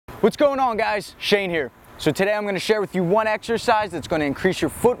What's going on, guys? Shane here. So today I'm going to share with you one exercise that's going to increase your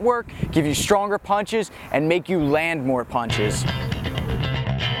footwork, give you stronger punches, and make you land more punches.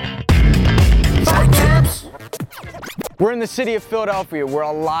 We're in the city of Philadelphia, where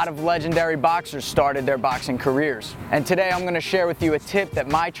a lot of legendary boxers started their boxing careers. And today I'm going to share with you a tip that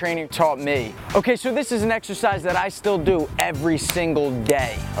my trainer taught me. Okay, so this is an exercise that I still do every single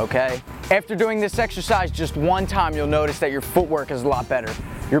day, okay? After doing this exercise just one time, you'll notice that your footwork is a lot better.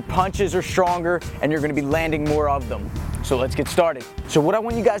 Your punches are stronger, and you're going to be landing more of them. So let's get started. So what I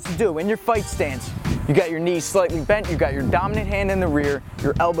want you guys to do in your fight stance, you got your knees slightly bent, you got your dominant hand in the rear,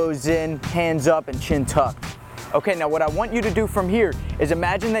 your elbows in, hands up, and chin tucked. Okay, now what I want you to do from here is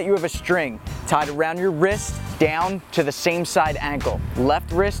imagine that you have a string tied around your wrist down to the same side ankle,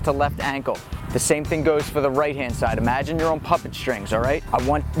 left wrist to left ankle. The same thing goes for the right hand side. Imagine you're on puppet strings, all right? I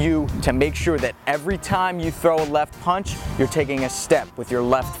want you to make sure that every time you throw a left punch, you're taking a step with your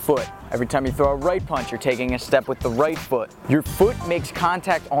left foot. Every time you throw a right punch, you're taking a step with the right foot. Your foot makes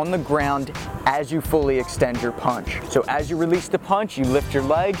contact on the ground as you fully extend your punch. So as you release the punch, you lift your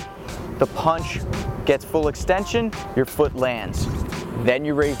leg, the punch gets full extension, your foot lands. Then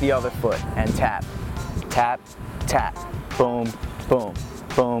you raise the other foot and tap, tap, tap, boom, boom,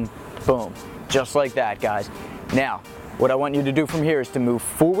 boom, boom. Just like that, guys. Now, what I want you to do from here is to move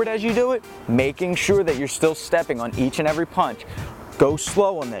forward as you do it, making sure that you're still stepping on each and every punch. Go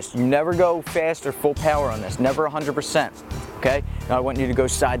slow on this. You never go fast or full power on this, never 100%, okay? Now I want you to go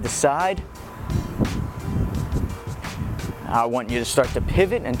side to side. I want you to start to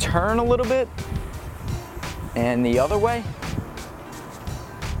pivot and turn a little bit. And the other way.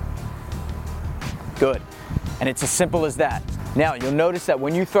 Good. And it's as simple as that. Now, you'll notice that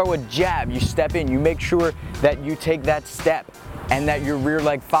when you throw a jab, you step in, you make sure that you take that step and that your rear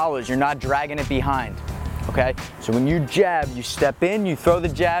leg follows. You're not dragging it behind, okay? So when you jab, you step in, you throw the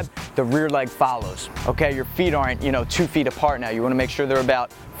jab, the rear leg follows, okay? Your feet aren't, 2 feet apart now. You wanna make sure they're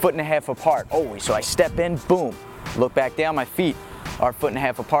about 1.5 feet apart, always. So I step in, boom, look back down, my feet are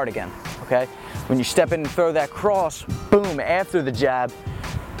 1.5 feet apart again, okay? When you step in and throw that cross, boom, after the jab,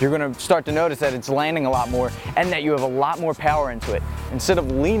 you're gonna start to notice that it's landing a lot more and that you have a lot more power into it. Instead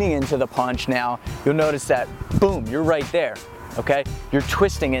of leaning into the punch now, you'll notice that, boom, you're right there, okay? You're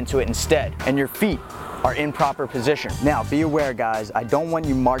twisting into it instead, and your feet are in proper position. Now, be aware, guys, I don't want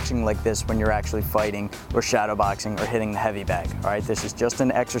you marching like this when you're actually fighting or shadow boxing or hitting the heavy bag, all right? This is just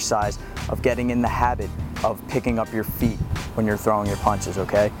an exercise of getting in the habit of picking up your feet when you're throwing your punches,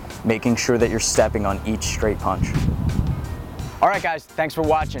 okay? Making sure that you're stepping on each straight punch. All right, guys, thanks for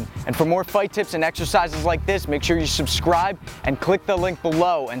watching. And for more fight tips and exercises like this, make sure you subscribe and click the link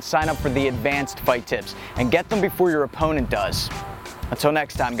below and sign up for the advanced fight tips and get them before your opponent does. Until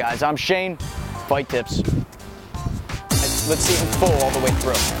next time, guys, I'm Shane, fightTIPS. Let's see it in full all the way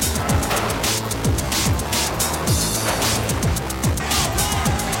through.